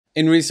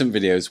In recent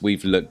videos,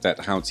 we've looked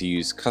at how to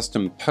use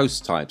custom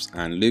post types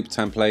and loop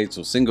templates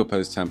or single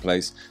post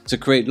templates to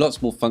create lots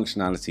more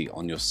functionality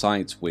on your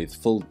site with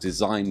full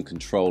design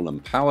control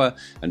and power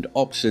and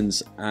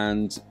options,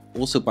 and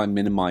also by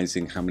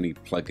minimizing how many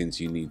plugins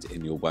you need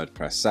in your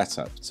WordPress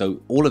setup.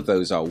 So all of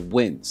those are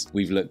wins.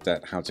 We've looked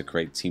at how to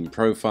create team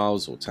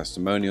profiles or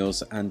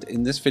testimonials, and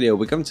in this video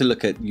we're going to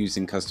look at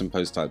using custom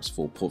post types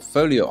for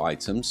portfolio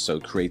items,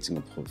 so creating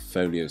a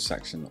portfolio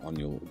section on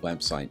your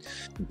website.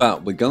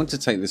 But we're going to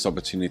take this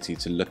opportunity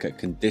to look at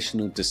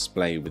conditional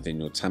display within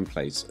your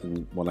templates.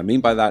 And what I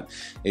mean by that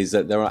is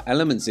that there are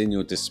elements in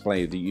your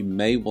display that you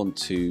may want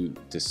to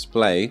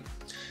display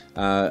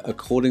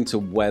according to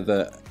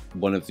whether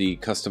one of the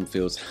custom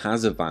fields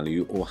has a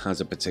value or has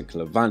a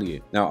particular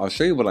value. Now I'll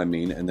show you what I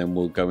mean and then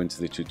we'll go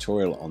into the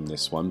tutorial on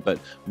this one, but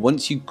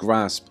once you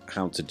grasp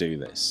how to do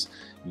this,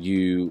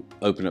 you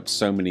open up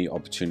so many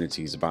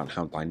opportunities about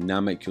how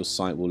dynamic your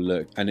site will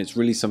look, and it's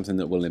really something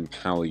that will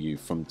empower you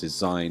from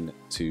design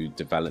to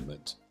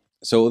development.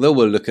 So although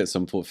we'll look at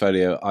some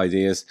portfolio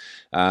ideas,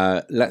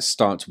 let's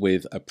start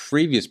with a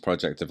previous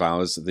project of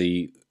ours,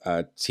 the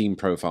Team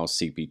Profile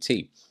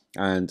CPT.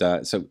 And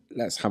so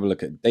let's have a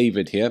look at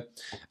David here,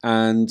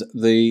 and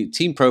the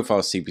Team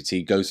Profile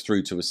CPT goes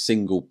through to a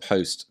single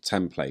post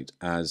template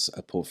as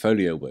a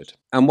portfolio would.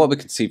 And what we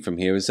can see from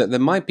here is that there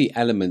might be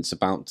elements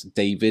about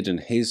David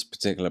and his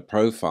particular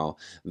profile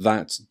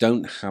that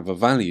don't have a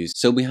value.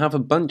 So we have a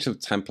bunch of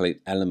template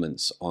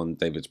elements on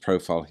David's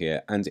profile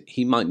here, and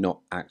he might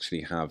not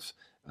actually have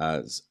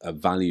a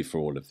value for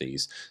all of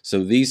these.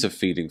 So these are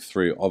feeding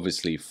through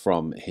obviously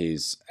from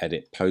his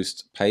edit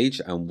post page,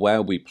 and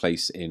where we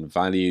place in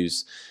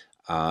values,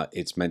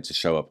 it's meant to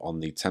show up on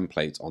the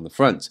template on the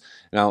front.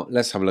 Now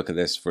let's have a look at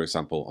this. For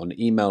example, on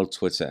email,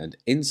 Twitter and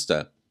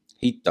Insta,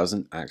 he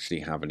doesn't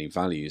actually have any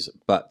values,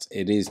 but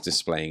it is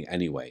displaying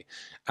anyway.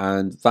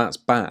 And that's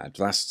bad.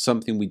 That's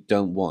something we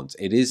don't want.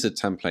 It is a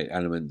template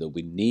element that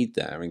we need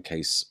there in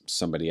case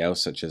somebody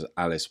else, such as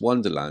Alice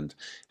Wonderland,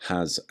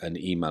 has an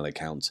email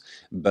account.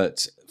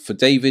 But for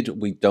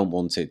David, we don't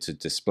want it to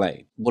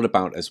display. What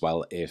about as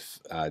well if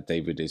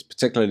David is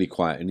particularly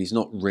quiet and he's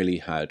not really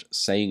heard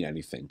saying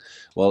anything?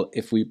 Well,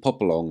 if we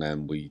pop along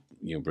and we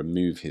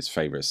remove his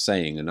favorite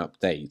saying and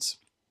update,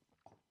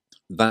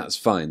 that's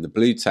fine. The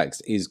blue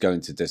text is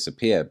going to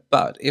disappear,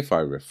 but if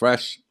I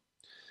refresh,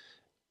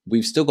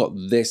 we've still got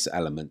this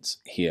element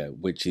here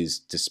which is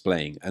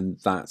displaying, and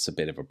that's a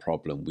bit of a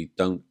problem. We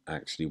don't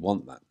actually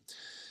want that.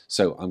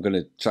 So I'm going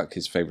to chuck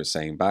his favorite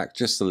saying back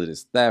just so that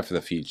it's there for the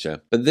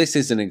future. But this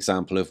is an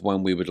example of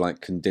when we would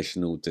like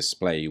conditional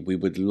display. We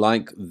would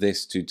like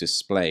this to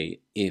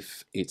display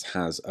if it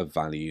has a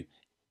value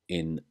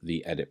in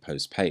the edit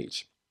post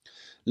page.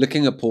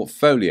 Looking at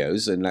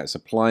portfolios, and let's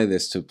apply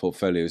this to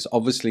portfolios.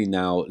 Obviously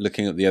now,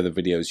 looking at the other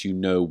videos, you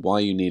know why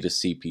you need a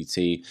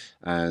CPT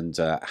and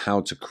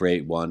how to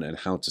create one and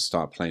how to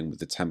start playing with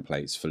the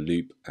templates for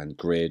loop and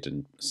grid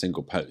and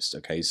single post.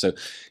 Okay, so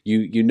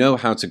you know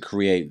how to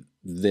create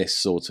this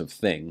sort of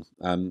thing.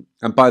 And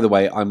by the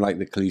way, I'm like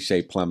the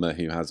cliche plumber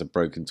who has a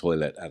broken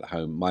toilet at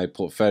home. My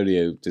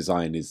portfolio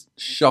design is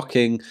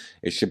shocking.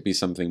 It should be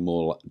something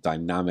more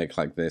dynamic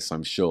like this,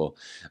 I'm sure.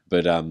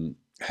 But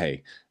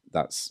hey,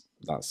 that's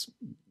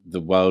the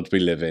world we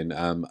live in.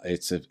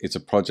 It's a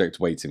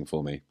project waiting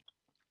for me.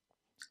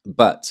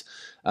 But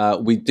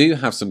we do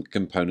have some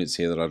components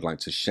here that I'd like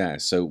to share.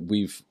 So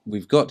we've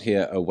got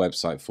here a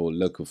website for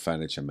local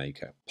furniture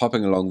maker.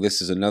 Popping along,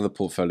 this is another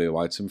portfolio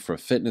item for a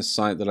fitness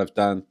site that I've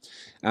done,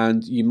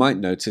 and you might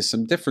notice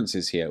some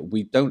differences here.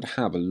 We don't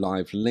have a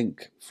live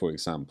link, for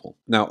example.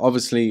 Now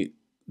obviously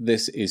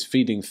this is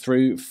feeding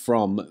through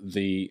from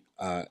the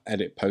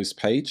edit post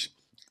page,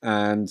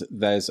 and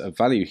there's a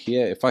value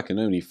here. If I can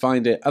only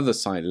find it, other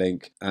site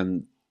link,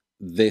 and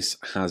this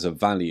has a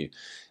value.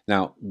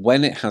 Now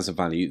when it has a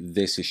value,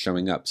 this is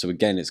showing up. So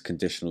again, it's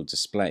conditional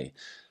display.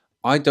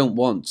 I don't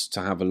want to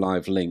have a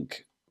live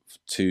link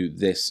to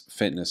this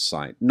fitness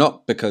site,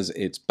 not because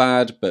it's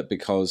bad, but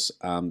because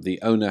the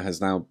owner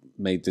has now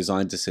made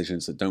design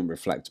decisions that don't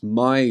reflect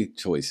my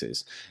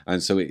choices,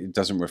 and so it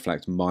doesn't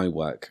reflect my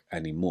work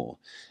anymore,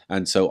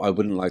 and so I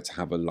wouldn't like to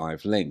have a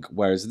live link.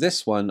 Whereas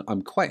this one,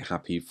 I'm quite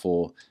happy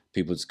for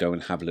people to go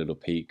and have a little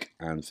peek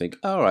and think,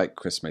 all right,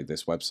 Chris made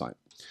this website.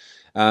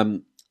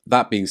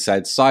 That being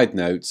said, side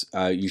note,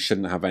 you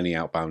shouldn't have any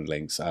outbound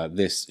links.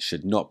 This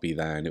should not be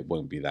there, and it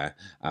won't be there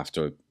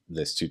after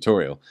this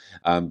tutorial.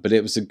 But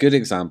it was a good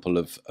example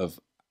of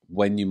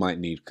when you might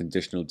need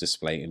conditional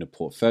display in a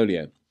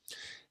portfolio.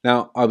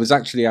 Now, I was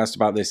actually asked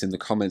about this in the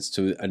comments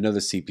to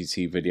another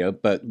CPT video,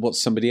 but what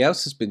somebody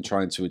else has been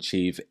trying to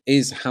achieve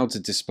is how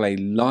to display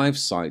live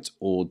site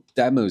or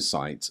demo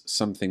site,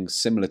 something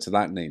similar to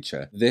that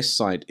nature. This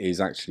site is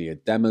actually a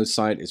demo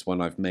site. It's one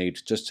I've made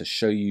just to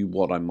show you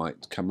what I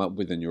might come up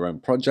with in your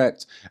own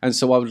project. And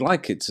so I would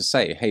like it to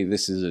say, hey,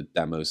 this is a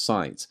demo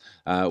site.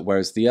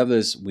 Whereas the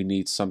others, we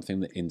need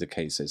something that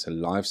indicates it's a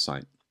live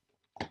site.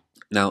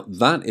 Now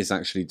that is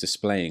actually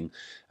displaying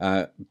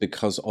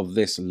because of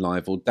this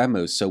live or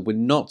demo. So we're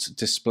not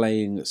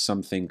displaying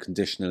something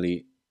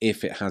conditionally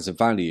if it has a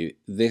value,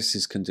 this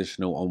is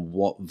conditional on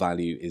what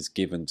value is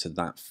given to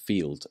that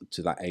field,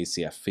 to that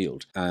ACF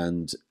field.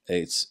 And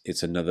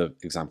it's another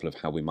example of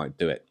how we might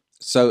do it.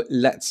 So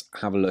let's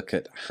have a look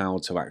at how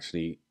to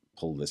actually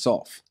pull this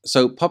off.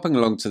 So popping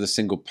along to the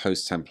single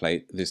post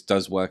template, this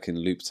does work in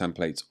loop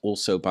templates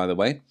also, by the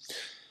way.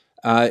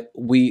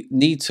 We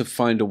need to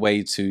find a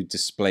way to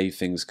display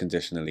things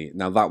conditionally.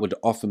 Now that would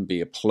often be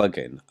a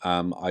plugin.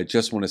 I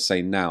just want to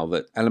say now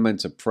that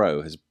Elementor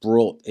Pro has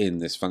brought in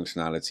this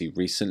functionality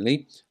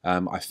recently.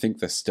 I think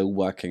they're still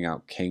working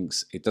out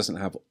kinks. It doesn't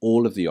have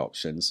all of the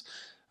options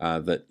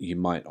that you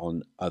might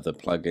on other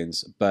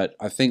plugins, but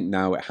I think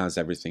now it has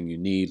everything you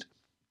need.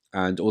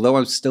 And although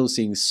I'm still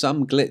seeing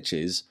some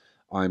glitches,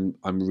 I'm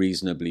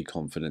reasonably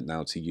confident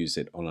now to use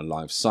it on a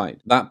live site.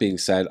 That being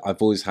said,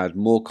 I've always had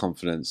more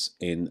confidence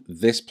in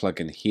this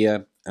plugin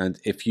here, and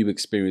if you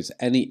experience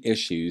any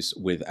issues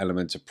with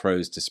Elementor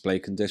Pro's display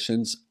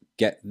conditions,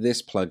 get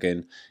this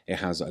plugin. It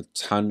has a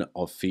ton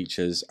of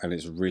features and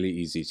it's really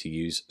easy to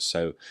use.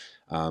 So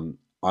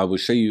I will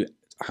show you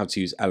how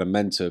to use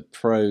Elementor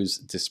Pro's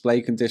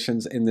display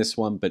conditions in this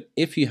one, but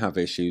if you have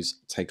issues,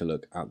 take a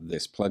look at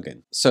this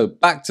plugin. So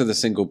back to the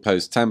single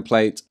post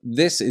template.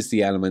 This is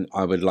the element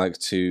I would like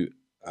to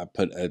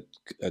put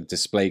a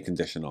display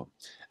condition on.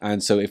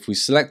 And so if we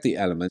select the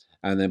element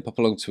and then pop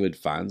along to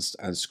advanced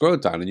and scroll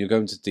down, and you're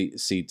going to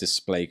see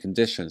display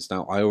conditions.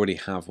 Now I already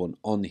have one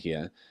on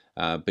here,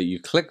 but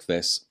you click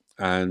this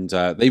and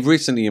they've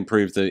recently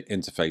improved the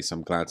interface.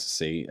 I'm glad to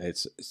see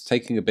it's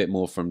taking a bit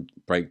more from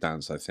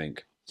breakdowns, I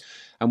think.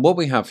 And what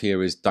we have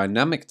here is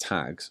dynamic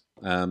tags.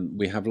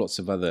 We have lots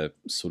of other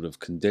sort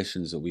of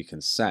conditions that we can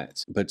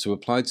set, but to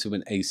apply to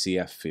an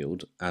ACF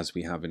field, as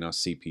we have in our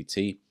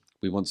CPT,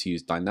 we want to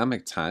use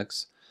dynamic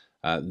tags.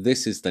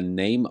 This is the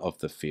name of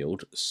the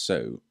field.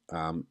 So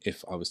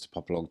if I was to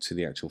pop along to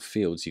the actual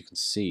fields, you can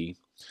see,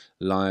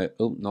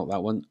 oh, not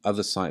that one,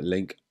 other site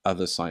link,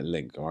 other site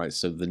link. All right,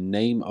 so the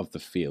name of the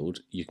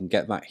field, you can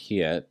get that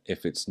here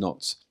if it's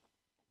not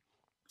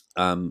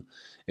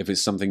if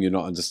it's something you're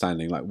not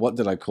understanding, like what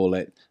did I call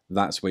it,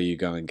 that's where you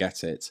go and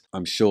get it.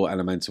 I'm sure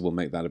Elementor will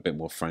make that a bit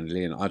more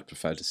friendly, and I'd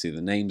prefer to see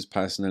the names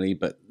personally,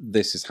 but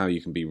this is how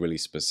you can be really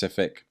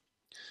specific.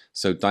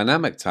 So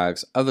dynamic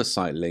tags, other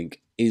site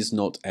link is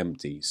not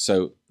empty.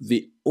 So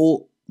the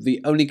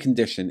only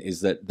condition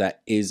is that there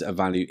is a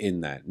value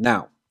in there.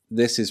 Now,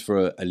 this is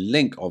for a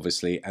link,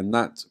 obviously, and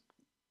that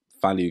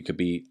value could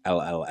be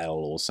LLL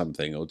or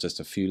something, or just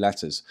a few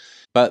letters.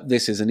 But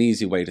this is an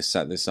easy way to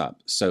set this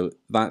up. So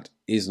that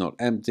is not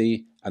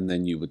empty, and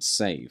then you would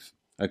save.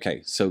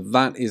 Okay, so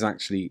that is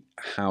actually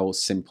how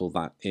simple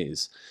that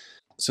is.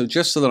 So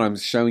just so that I'm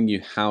showing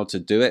you how to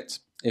do it,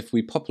 if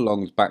we pop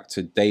along back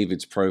to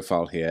David's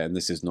profile here, and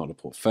this is not a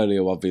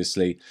portfolio,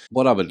 obviously,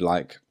 what I would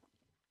like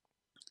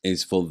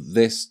is for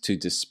this to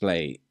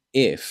display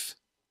if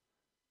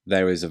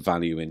there is a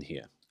value in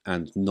here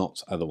and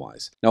not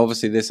otherwise. Now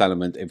obviously this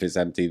element, if it's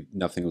empty,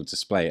 nothing will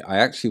display. I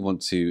actually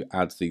want to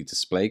add the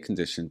display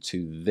condition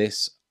to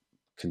this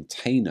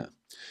container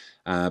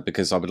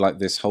because I would like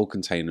this whole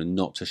container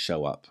not to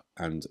show up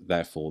and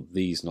therefore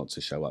these not to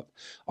show up.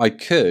 I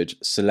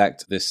could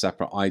select this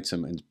separate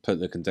item and put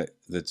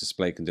the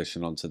display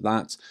condition onto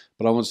that,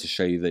 but I want to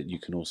show you that you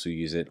can also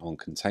use it on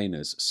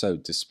containers. So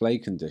display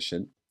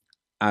condition,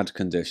 add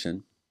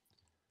condition,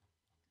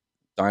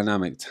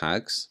 dynamic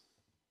tags.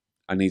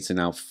 I need to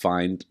now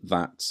find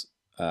that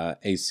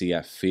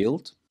ACF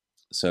field.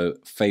 So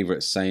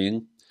favorite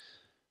saying,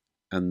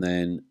 and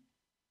then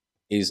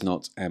is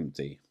not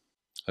empty.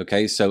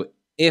 Okay, so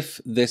if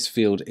this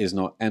field is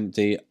not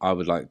empty, I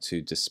would like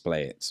to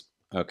display it.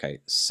 Okay,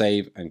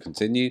 save and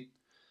continue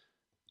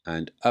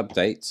and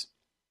update.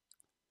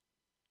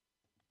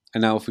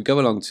 And now if we go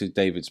along to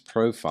David's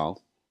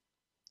profile,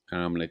 and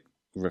I'm going to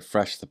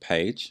refresh the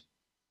page,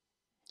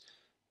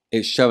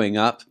 it's showing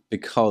up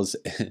because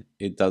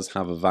it does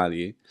have a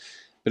value.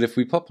 But if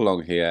we pop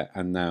along here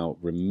and now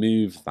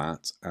remove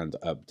that and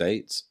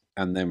update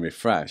and then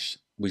refresh,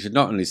 we should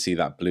not only see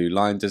that blue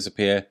line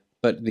disappear,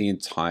 but the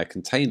entire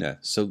container.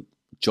 So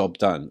job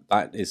done.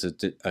 That is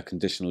a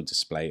conditional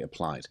display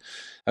applied.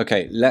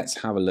 Okay,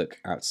 let's have a look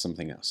at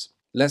something else.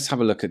 Let's have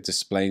a look at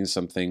displaying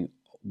something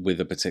with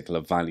a particular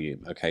value.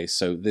 Okay,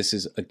 so this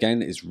is,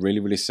 again, is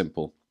really, really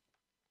simple.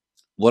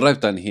 What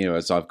I've done here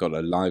is I've got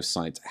a live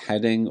site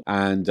heading,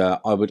 and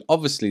I would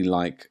obviously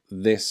like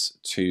this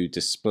to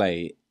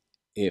display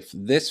if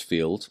this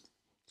field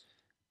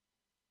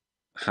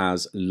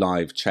has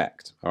live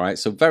checked. All right,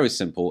 so very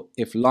simple.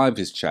 If live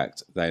is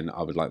checked, then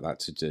I would like that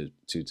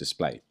to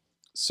display.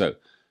 So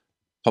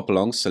pop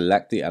along,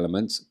 select the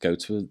element, go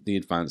to the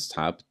advanced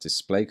tab,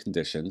 display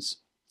conditions,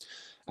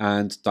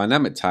 and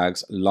dynamic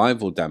tags,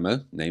 live or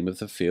demo, name of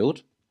the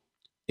field,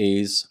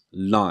 is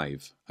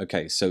live.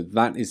 Okay, so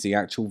that is the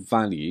actual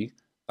value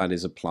that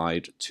is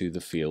applied to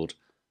the field.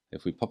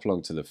 If we pop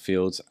along to the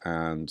fields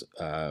and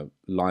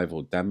live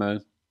or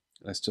demo,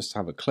 let's just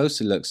have a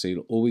closer look so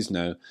you'll always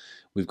know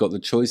we've got the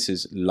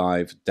choices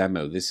live,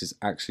 demo. This is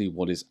actually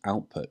what is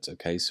output.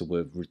 Okay, so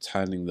we're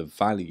returning the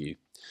value.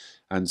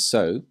 And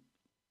so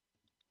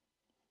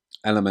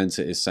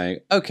Elementor is saying,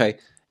 okay,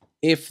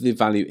 if the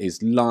value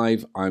is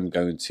live, I'm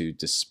going to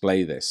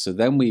display this. So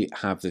then we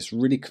have this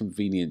really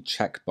convenient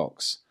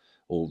checkbox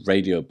or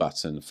radio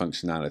button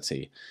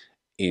functionality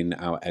in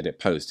our edit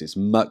post. It's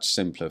much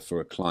simpler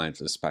for a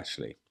client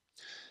especially.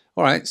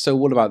 All right, so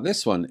what about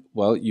this one?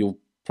 Well, you're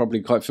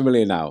probably quite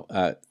familiar now.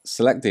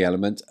 Select the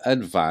element,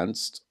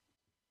 advanced,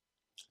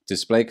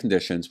 display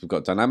conditions. We've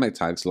got dynamic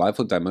tags, live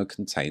or demo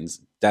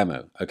contains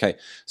demo. Okay,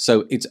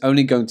 so it's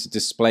only going to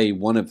display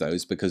one of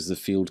those because the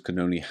field can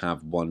only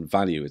have one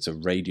value. It's a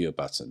radio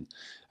button.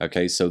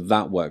 Okay, so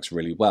that works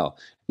really well.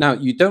 Now,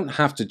 you don't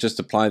have to just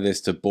apply this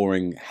to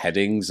boring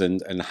headings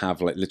and have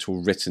like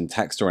literal written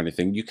text or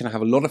anything. You can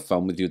have a lot of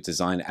fun with your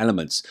design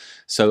elements.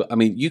 So, I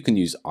mean, you can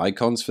use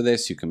icons for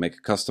this. You can make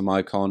a custom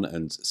icon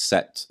and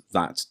set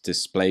that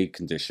display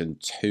condition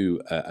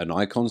to an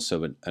icon,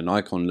 so an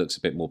icon looks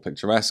a bit more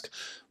picturesque.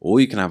 Or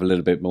you can have a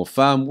little bit more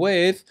fun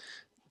with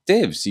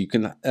divs. You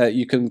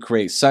can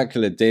create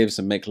circular divs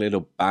and make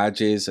little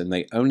badges, and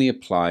they only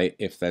apply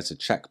if there's a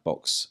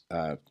checkbox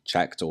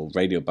checked or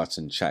radio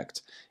button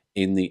checked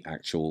in the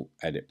actual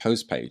edit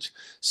post page.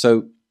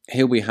 So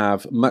here we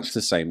have much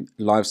the same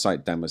live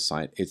site, demo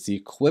site. It's the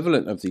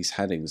equivalent of these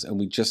headings, and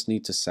we just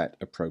need to set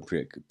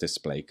appropriate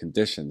display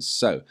conditions.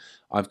 So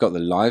I've got the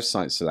live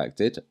site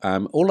selected.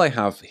 All I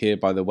have here,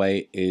 by the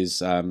way,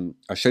 is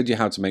I showed you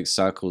how to make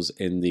circles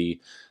in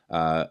the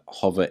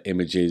hover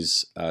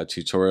images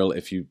tutorial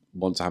if you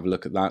want to have a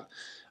look at that.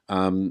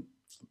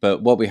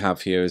 But what we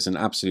have here is an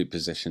absolute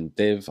position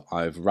div.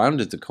 I've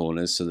rounded the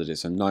corners so that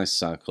it's a nice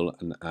circle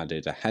and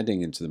added a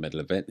heading into the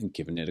middle of it and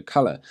given it a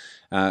color.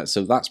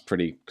 So that's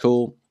pretty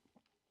cool.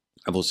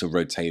 I've also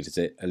rotated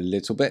it a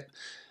little bit.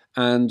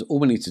 And all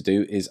we need to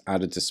do is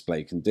add a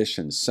display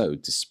condition. So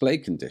display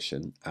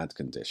condition, add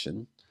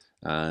condition,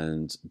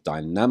 and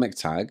dynamic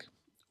tag.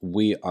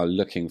 We are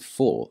looking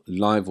for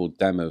live or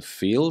demo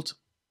field,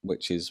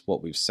 which is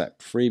what we've set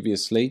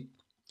previously.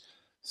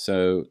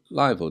 So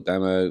live or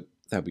demo,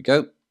 there we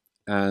go.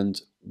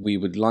 And we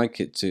would like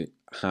it to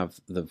have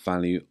the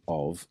value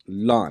of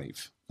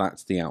live.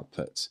 That's the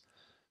output.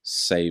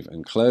 Save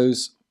and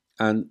close.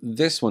 And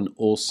this one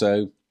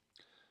also,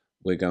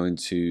 we're going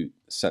to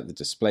set the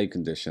display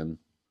condition,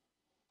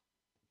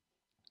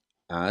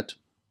 add.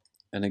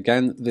 And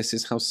again, this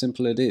is how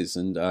simple it is.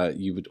 And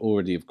you would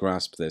already have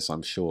grasped this,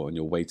 I'm sure, and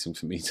you're waiting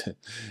for me to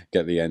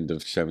get the end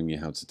of showing you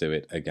how to do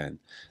it again.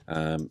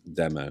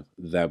 Demo,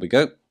 there we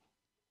go.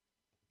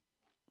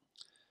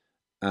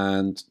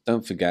 And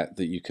don't forget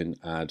that you can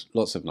add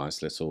lots of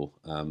nice little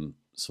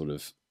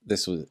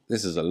this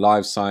is a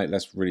live site.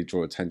 Let's really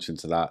draw attention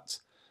to that.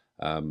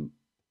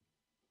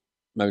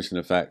 Motion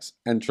effects,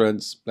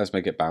 entrance, let's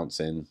make it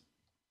bounce in.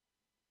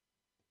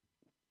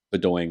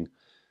 Bedoing.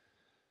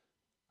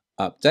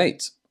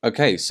 Update.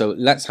 Okay, so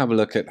let's have a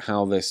look at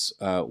how this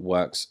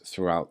works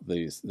throughout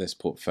this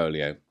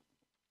portfolio.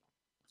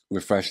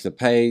 Refresh the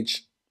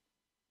page.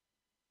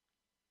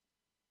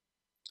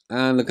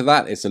 And look at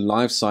that, it's a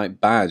live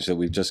site badge that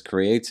we've just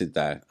created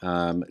there.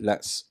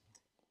 Let's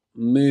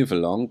move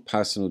along.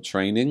 Personal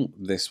training.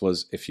 This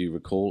was, if you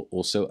recall,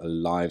 also a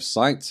live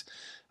site,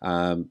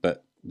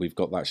 but we've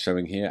got that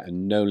showing here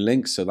and no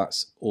link, so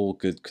that's all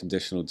good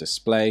conditional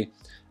display.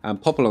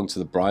 And pop along to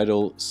the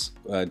bridal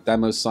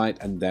demo site,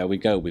 and there we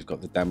go, we've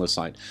got the demo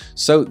site.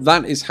 So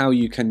that is how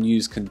you can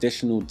use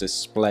conditional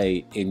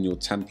display in your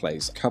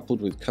templates,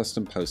 coupled with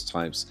custom post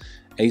types,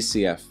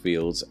 ACF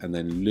fields, and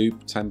then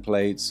loop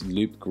templates,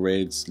 loop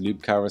grids,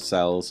 loop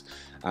carousels,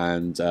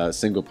 and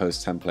single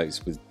post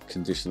templates with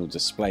conditional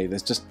display.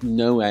 There's just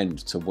no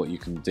end to what you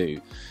can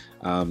do.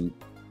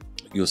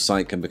 Your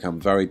site can become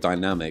very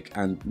dynamic,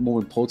 and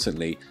more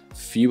importantly,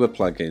 fewer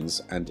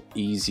plugins and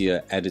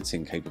easier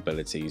editing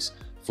capabilities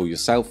for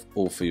yourself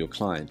or for your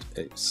client.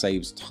 It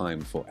saves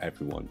time for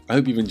everyone. I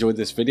hope you've enjoyed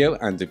this video,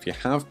 and if you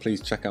have, please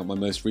check out my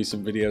most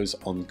recent videos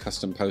on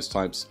custom post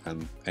types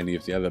and any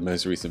of the other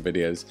most recent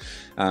videos.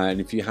 And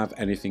if you have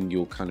anything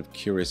you're kind of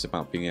curious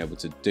about being able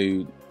to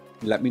do,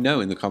 let me know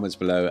in the comments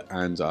below,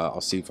 and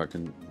I'll see if I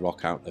can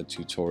rock out a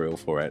tutorial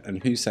for it.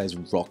 And who says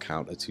rock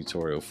out a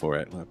tutorial for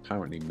it? Well,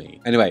 apparently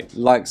me. Anyway,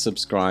 like,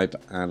 subscribe,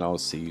 and I'll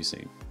see you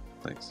soon.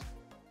 Thanks.